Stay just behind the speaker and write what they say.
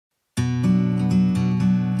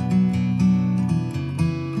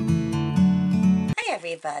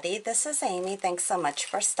everybody, this is Amy. Thanks so much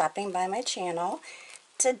for stopping by my channel.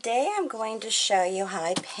 Today I'm going to show you how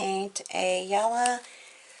I paint a yellow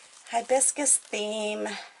hibiscus theme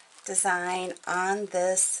design on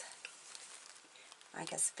this, I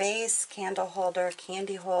guess, vase, candle holder,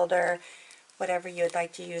 candy holder, whatever you'd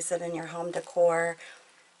like to use it in your home decor.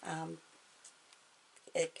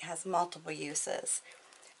 It has multiple uses.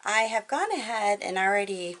 I have gone ahead and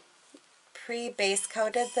already pre-base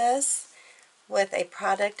coated this with a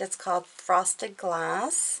product that's called Frosted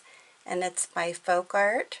Glass, and it's by Folk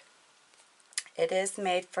Art. It is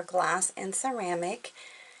made for glass and ceramic,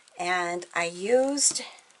 and I used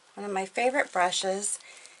one of my favorite brushes,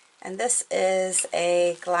 and this is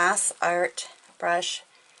a glass art brush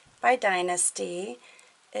by Dynasty.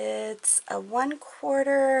 It's a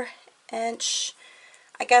 1/4 inch,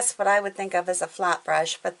 I guess what I would think of as a flat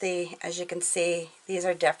brush, but as you can see, these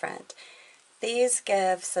are different. These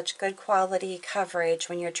give such good quality coverage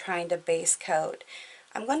when you're trying to base coat.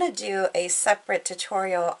 I'm going to do a separate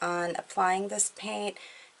tutorial on applying this paint,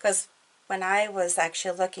 because when I was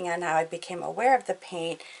actually looking at how I became aware of the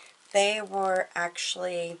paint, they were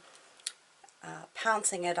actually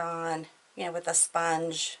pouncing it on, you know, with a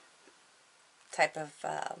sponge type of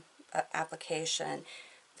application.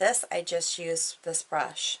 This, I just used this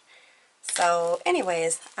brush. So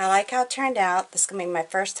anyways, I like how it turned out. This is going to be my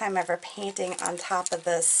first time ever painting on top of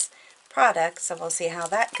this product, so we'll see how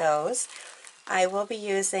that goes. I will be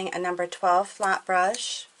using a number 12 flat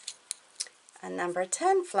brush, a number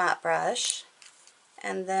 10 flat brush,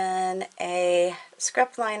 and then a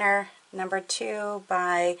script liner number 2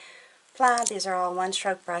 by Plaid. These are all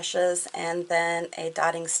one-stroke brushes, and then a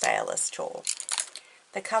dotting stylus tool.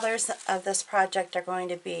 The colors of this project are going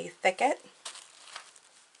to be Thicket,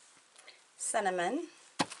 Cinnamon,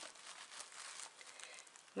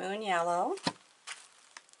 Moon Yellow,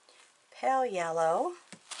 Pale Yellow,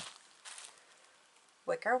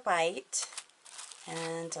 Wicker White,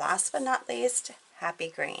 and last but not least, Happy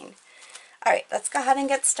Green. Alright, let's go ahead and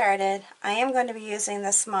get started. I am going to be using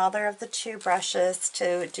the smaller of the two brushes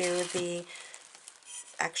to do the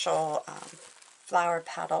actual flower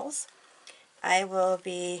petals. I will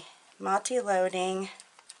be multi-loading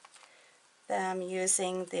them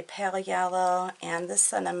using the pale yellow and the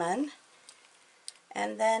cinnamon,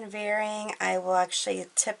 and then varying, I will actually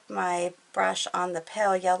tip my brush on the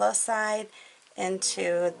pale yellow side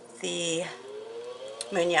into the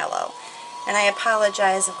moon yellow. And I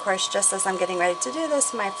apologize, of course, just as I'm getting ready to do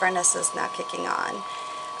this, my furnace is now kicking on.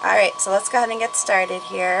 Alright, so let's go ahead and get started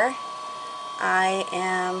here. I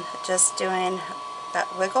am just doing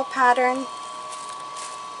that wiggle pattern.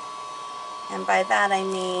 And by that I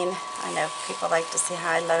mean, I know people like to see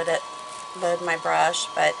how I load my brush,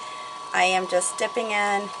 but I am just dipping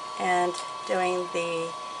in and doing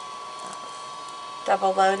the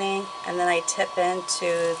double loading, and then I tip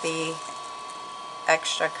into the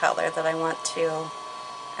extra color that I want to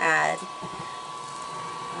add.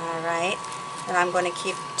 Alright, and I'm going to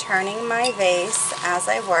keep turning my vase as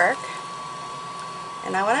I work.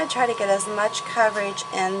 And I want to try to get as much coverage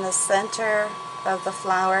in the center of the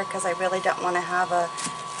flower, because I really don't want to have a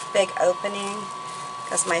big opening,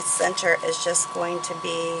 because my center is just going to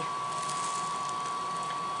be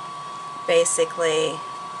basically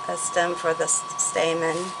a stem for the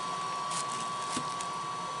stamen.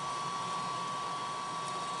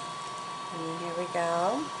 And here we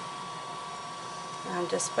go. I'm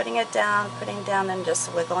just putting it down, and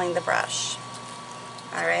just wiggling the brush.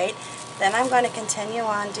 Alright, then I'm going to continue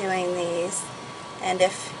on doing these, and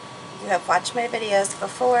if you have watched my videos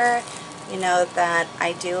before, you know that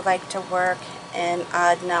I do like to work in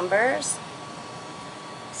odd numbers.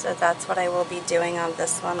 So that's what I will be doing on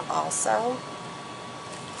this one also,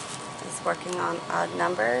 is working on odd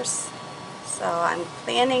numbers. So I'm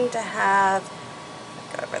planning to have,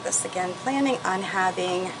 go over this again, planning on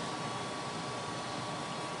having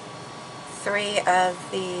 3 of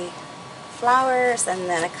the flowers, and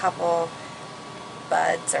then a couple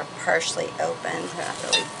buds are partially opened. They're not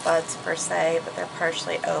really buds per se, but they're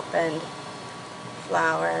partially opened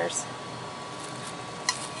flowers.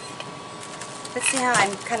 Let's see how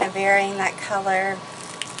I'm kind of varying that color.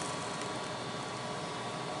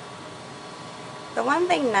 The one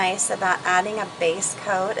thing nice about adding a base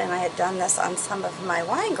coat, and I had done this on some of my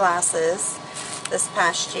wine glasses this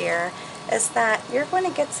past year, is that you're going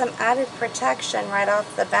to get some added protection right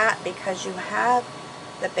off the bat because you have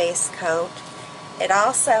the base coat. It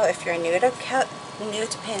also, if you're new to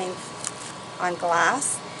painting on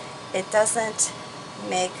glass, it doesn't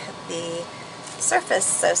make the surface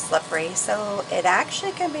so slippery, so it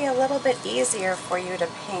actually can be a little bit easier for you to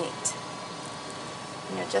paint.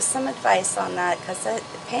 You know, just some advice on that, because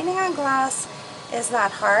painting on glass is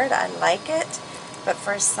not hard. I like it, but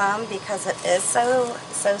for some, because it is so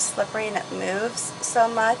slippery and it moves so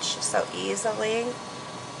much, so easily,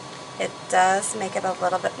 it does make it a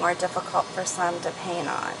little bit more difficult for some to paint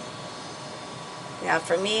on. You know,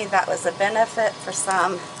 for me, that was a benefit. For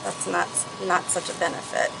some, that's not such a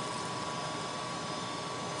benefit.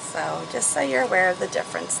 So just so you're aware of the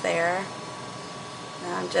difference there.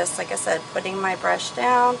 And I'm just, like I said, putting my brush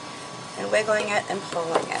down and wiggling it and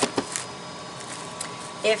pulling it.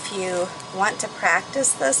 If you want to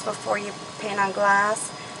practice this before you paint on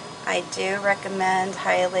glass, I do recommend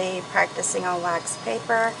highly practicing on wax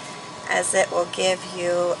paper, as it will give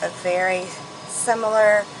you a very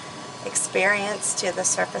similar experience to the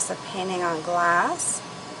surface of painting on glass.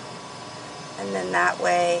 And then that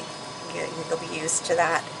way you'll be used to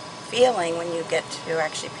that feeling when you get to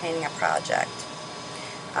actually painting a project.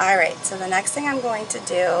 Alright, so the next thing I'm going to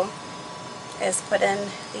do is put in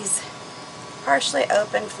these partially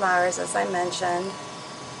open flowers, as I mentioned.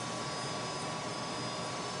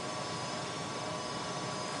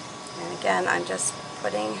 And again, I'm just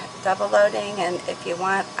putting, double loading, and if you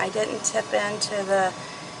want, I didn't tip into the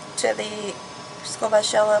school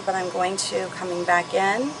bus yellow, but I'm going to coming back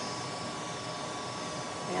in.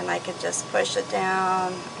 And I could just push it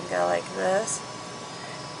down and go like this.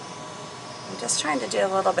 I'm just trying to do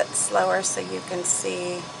a little bit slower so you can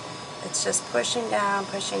see. It's just pushing down,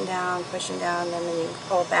 pushing down, pushing down, and then you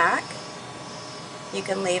pull back. You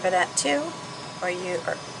can leave it at 2 or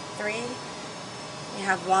 3. You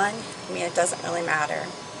have 1. I mean, it doesn't really matter.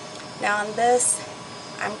 Now on this,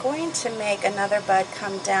 I'm going to make another bud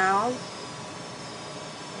come down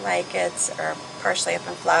like it's, or partially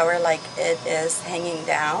open flower, like it is hanging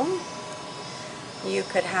down. You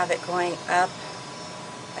could have it going up,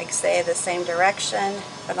 like say the same direction,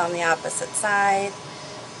 but on the opposite side,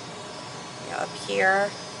 you know, up here,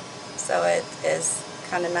 so it is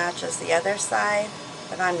kind of matches the other side,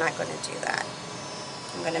 but I'm not going to do that.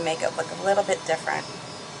 I'm going to make it look a little bit different.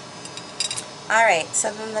 Alright,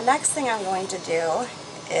 so then the next thing I'm going to do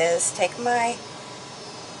is take my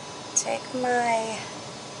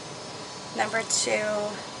number 2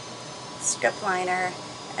 strip liner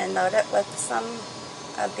and load it with some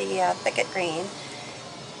of the Thicket green,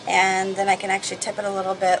 and then I can actually tip it a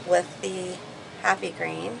little bit with the Happy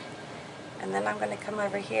green, and then I'm going to come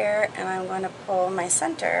over here and I'm going to pull my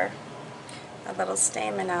center, a little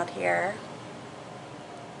stamen out here,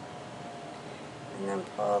 and then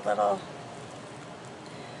pull a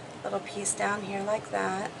little piece down here like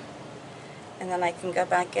that. And then I can go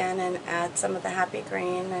back in and add some of the Happy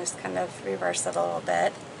green and just kind of reverse it a little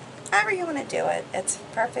bit. However you want to do it, it's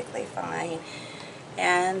perfectly fine.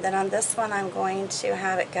 And then on this one, I'm going to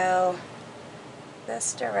have it go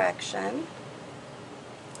this direction.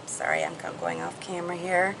 Sorry, I'm going off camera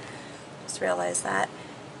here. Just realized that.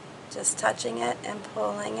 Just touching it and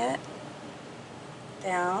pulling it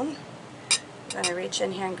down. I'm going to reach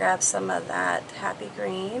in here and grab some of that Happy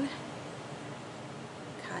green.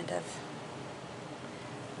 Kind of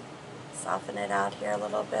soften it out here a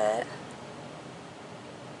little bit.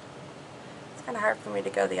 It's kind of hard for me to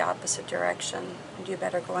go the opposite direction. I do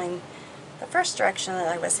better going the first direction that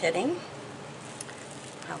I was hitting.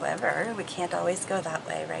 However, we can't always go that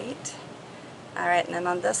way, right? Alright, and then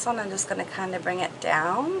on this one I'm just going to kind of bring it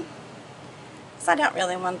down, because I don't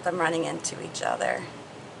really want them running into each other.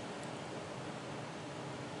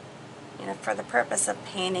 You know, for the purpose of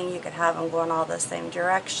painting, you could have them going all the same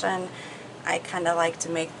direction. I kind of like to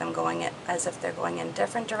make them going as if they're going in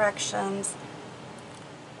different directions.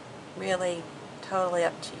 Really, totally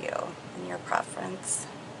up to you and your preference.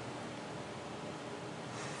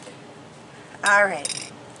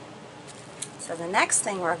 Alright, so the next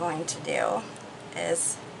thing we're going to do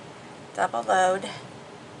is double load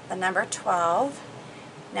the number 12.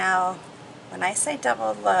 Now, when I say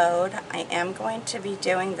double load, I am going to be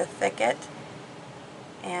doing the Thicket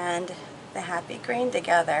and the Happy green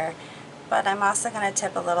together, but I'm also going to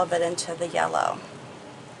tip a little bit into the yellow.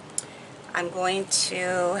 I'm going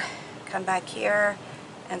to come back here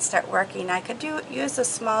and start working. I could use a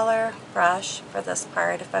smaller brush for this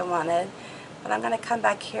part if I wanted, but I'm going to come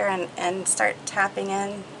back here and start tapping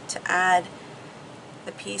in to add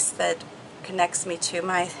the piece that connects me to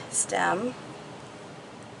my stem.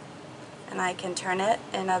 And I can turn it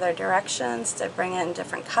in other directions to bring in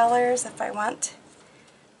different colors if I want.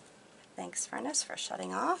 Thanks, furnace, for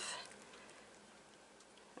shutting off.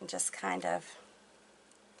 And just kind of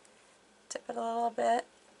tip it a little bit.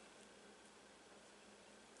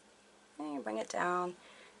 And bring it down.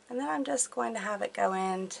 And then I'm just going to have it go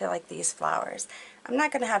into like these flowers. I'm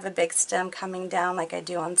not going to have a big stem coming down like I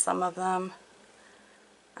do on some of them.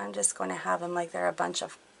 I'm just going to have them like they're a bunch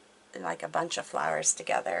of flowers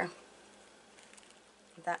together.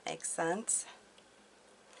 If that makes sense.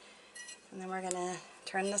 And then we're going to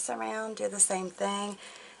turn this around, do the same thing.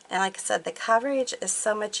 And like I said, the coverage is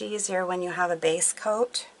so much easier when you have a base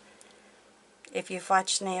coat. If you've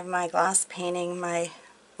watched any of my gloss painting, my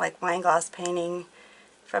wine gloss painting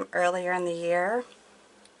from earlier in the year,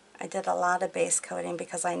 I did a lot of base coating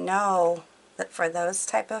because I know that for those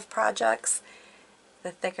type of projects,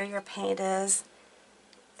 the thicker your paint is,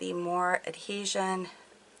 the more adhesion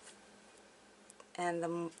and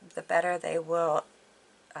the better they will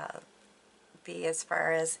be as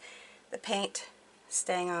far as the paint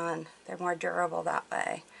staying on. They're more durable that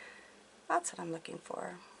way. That's what I'm looking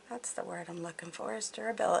for. That's the word I'm looking for, is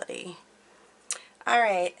durability.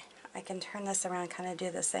 Alright, I can turn this around, kind of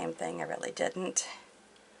do the same thing. I really didn't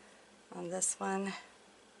on this one.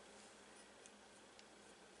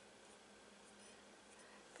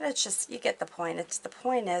 But it's just, you get the point. The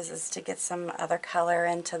point is to get some other color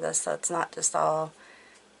into this so it's not just all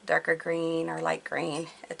darker green or light green.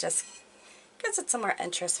 It just gives it some more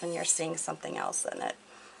interest when you're seeing something else in it.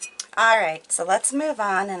 Alright, so let's move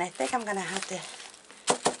on, and I think I'm going to have to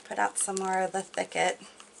put out some more of the Thicket.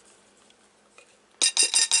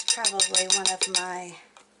 Probably one of my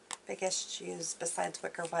biggest chews besides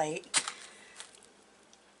Wicker White.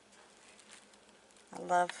 I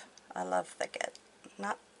love Thicket.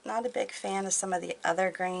 Not a big fan of some of the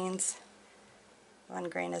other greens. One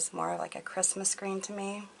green is more like a Christmas green to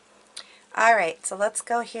me. Alright, so let's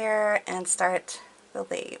go here and start the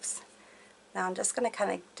leaves. Now I'm just going to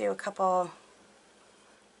kind of do a couple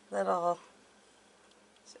little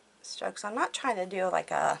strokes. I'm not trying to do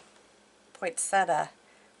like a poinsettia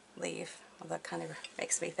leaf, although that kind of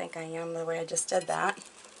makes me think I am the way I just did that.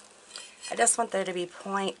 I just want there to be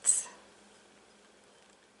points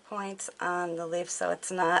on the leaf, so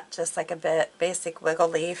it's not just like a basic wiggle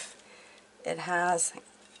leaf. It has,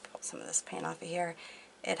 pull some of this paint off of here,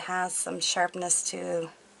 it has some sharpness to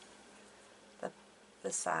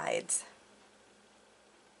the sides.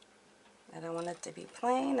 I don't want it to be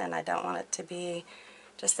plain, and I don't want it to be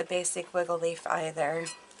just a basic wiggle leaf either.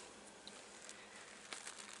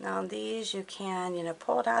 Now on these you can,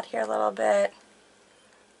 pull it out here a little bit.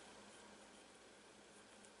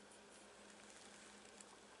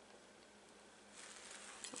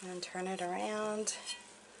 And turn it around.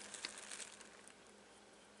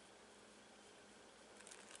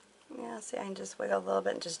 Yeah, see, I can just wiggle a little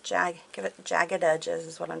bit and just give it jagged edges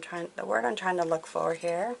is what the word I'm trying to look for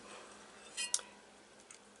here.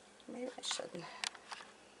 Maybe I should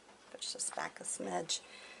push this back a smidge.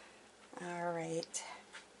 Alright.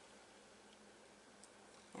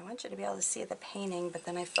 I want you to be able to see the painting, but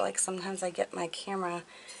then I feel like sometimes I get my camera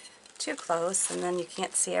too close and then you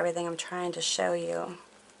can't see everything I'm trying to show you.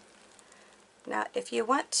 Now, if you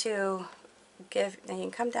want to now you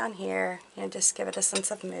can come down here and just give it a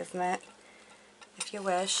sense of movement if you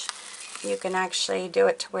wish. You can actually do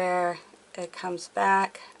it to where it comes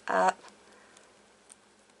back up.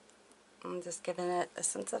 I'm just giving it a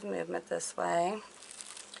sense of movement this way.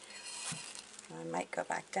 I might go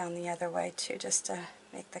back down the other way too, just to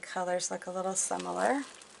make the colors look a little similar.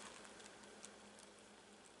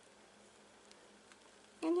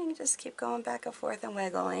 And you can just keep going back and forth and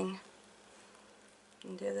wiggling.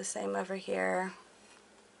 And do the same over here.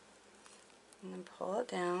 And then pull it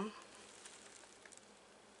down.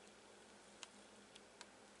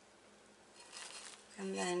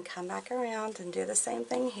 And then come back around and do the same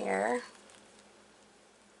thing here.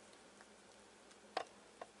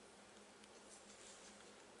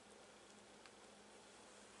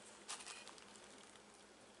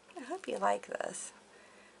 I hope you like this.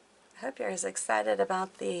 I hope you're as excited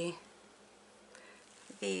about the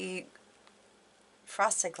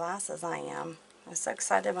frosted glass as I am. I was so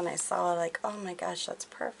excited when I saw it, like, oh my gosh, that's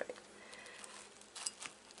perfect.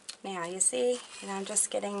 Now you see, I'm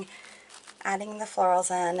just adding the florals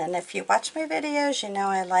in, and if you watch my videos, you know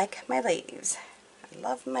I like my leaves. I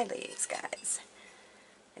love my leaves, guys.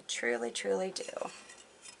 I truly, truly do.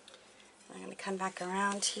 I'm going to come back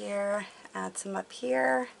around here, add some up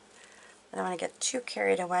here. I don't want to get too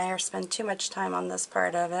carried away or spend too much time on this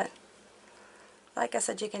part of it. Like I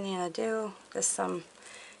said, you can do just some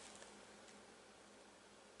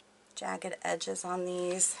jagged edges on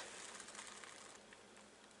these.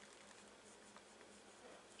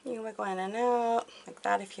 You can wiggle in and out like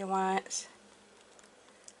that if you want.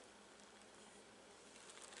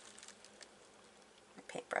 My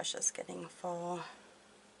paintbrush is getting full.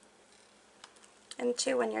 And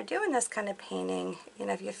too, when you're doing this kind of painting, you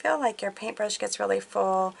know, if you feel like your paintbrush gets really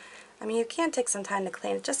full, I mean, you can take some time to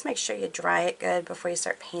clean it. Just make sure you dry it good before you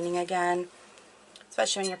start painting again,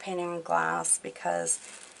 especially when you're painting on glass, because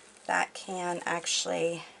that can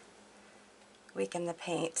actually weaken the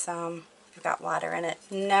paint some if you've got water in it.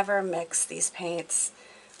 Never mix these paints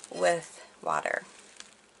with water.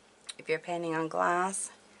 If you're painting on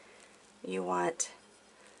glass, you want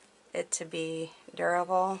it to be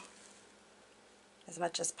durable as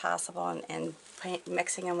much as possible, and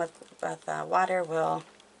mixing them with water will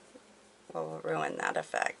ruin that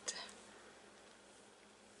effect.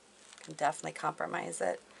 Can definitely compromise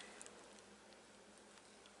it.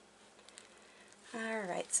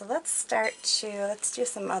 Alright, so let's do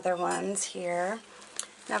some other ones here.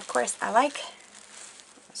 Now of course I'll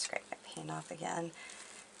scrape my paint off again.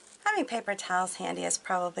 Having paper towels handy is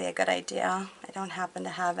probably a good idea. I don't happen to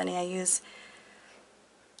have any. I use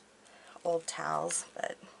old towels,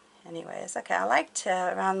 but anyways, okay, I like to,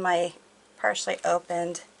 around my partially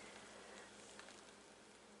opened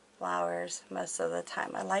flowers most of the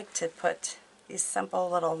time, I like to put these simple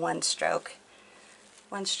little one stroke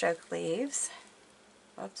leaves.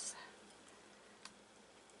 Whoops.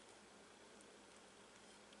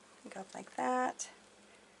 Go like that.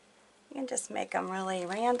 You can just make them really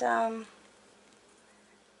random.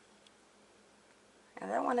 I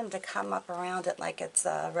don't want them to come up around it like it's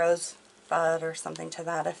a rosebud or something to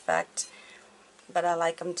that effect, but I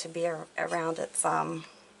like them to be around it some.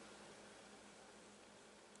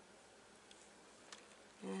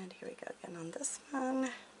 And here we go again on this one.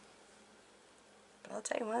 But I'll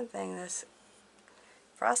tell you one thing, this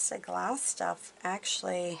frosted glass stuff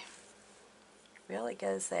actually really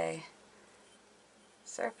gives a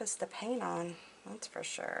surface to paint on, that's for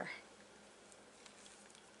sure.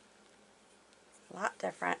 A lot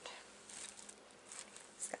different.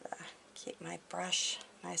 Just gotta keep my brush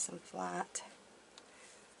nice and flat,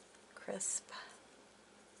 crisp.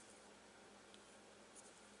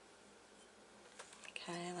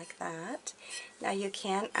 Okay, like that. Now you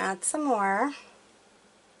can add some more.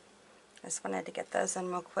 I just wanted to get those in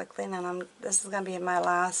real quickly, and then this is going to be my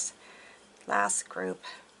last group.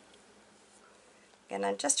 And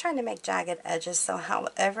I'm just trying to make jagged edges, so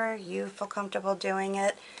however you feel comfortable doing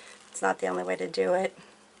it, it's not the only way to do it.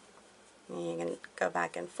 You can go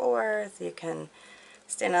back and forth, you can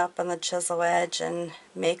stand up on the chisel edge and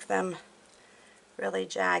make them really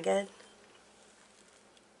jagged.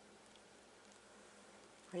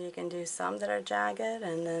 Or you can do some that are jagged,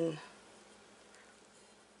 and then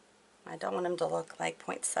I don't want them to look like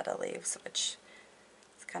poinsettia leaves, which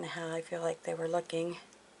is kind of how I feel like they were looking.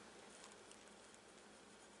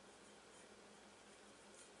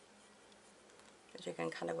 But you can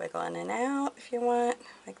kind of wiggle in and out if you want,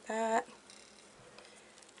 like that.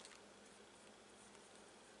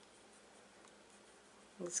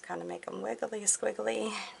 Just kind of make them wiggly,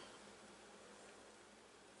 squiggly.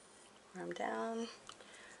 Pour them down.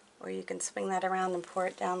 Or you can swing that around and pour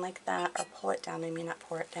it down like that, or pull it down, I mean not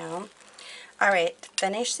pour it down. Alright, to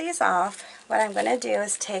finish these off, what I'm going to do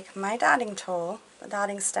is take my dotting tool, the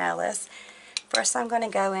dotting stylus. First I'm going to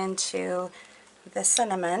go into the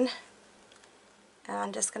cinnamon, and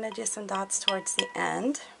I'm just going to do some dots towards the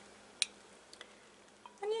end.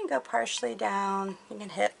 And you can go partially down, you can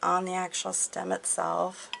hit on the actual stem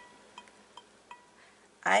itself.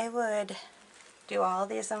 I would do all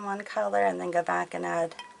these in one color and then go back and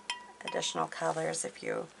add additional colors if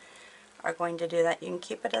you are going to do that. You can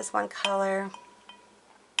keep it as one color.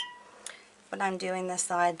 When I'm doing this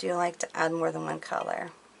though, I do like to add more than one color.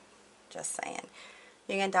 Just saying.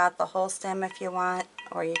 You can dot the whole stem if you want,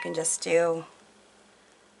 or you can just do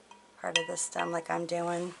part of the stem like I'm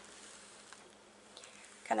doing.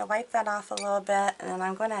 Kind of wipe that off a little bit, and then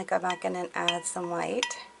I'm going to go back in and add some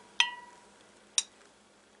white.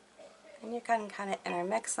 And you can kind of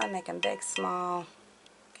intermix them, make them big, small,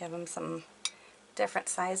 give them some different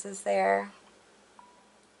sizes there.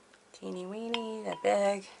 Teeny weeny to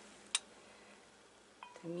big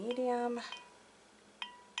to medium.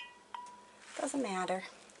 Doesn't matter.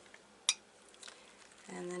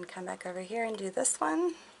 And then come back over here and do this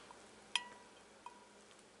one.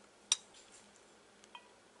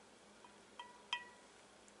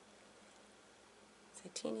 So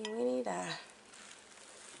teeny weeny to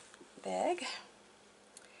big.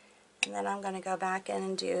 And then I'm going to go back in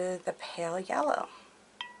and do the pale yellow.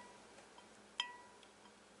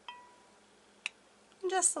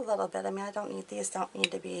 Just a little bit. I mean, these don't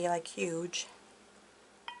need to be like huge.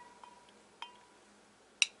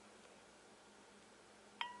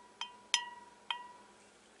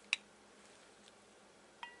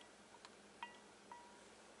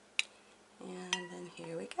 And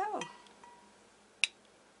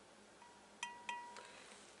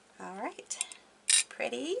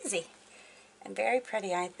pretty easy and very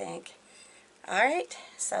pretty, I think. Alright,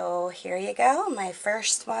 so here you go, my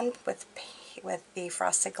first one with the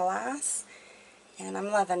frosted glass, and I'm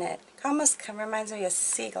loving it. Almost reminds me of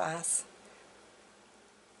sea glass.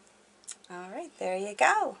 Alright, there you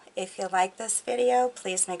go. If you like this video,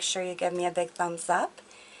 please make sure you give me a big thumbs up.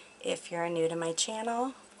 If you're new to my channel,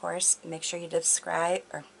 of course, make sure you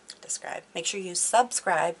make sure you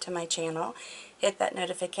subscribe to my channel. Hit that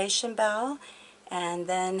notification bell, and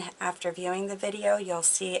then after viewing the video, you'll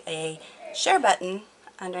see a share button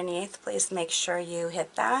underneath. Please make sure you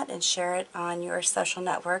hit that and share it on your social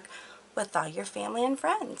network with all your family and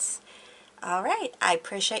friends. Alright, I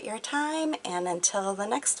appreciate your time, and until the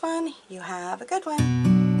next one, you have a good one.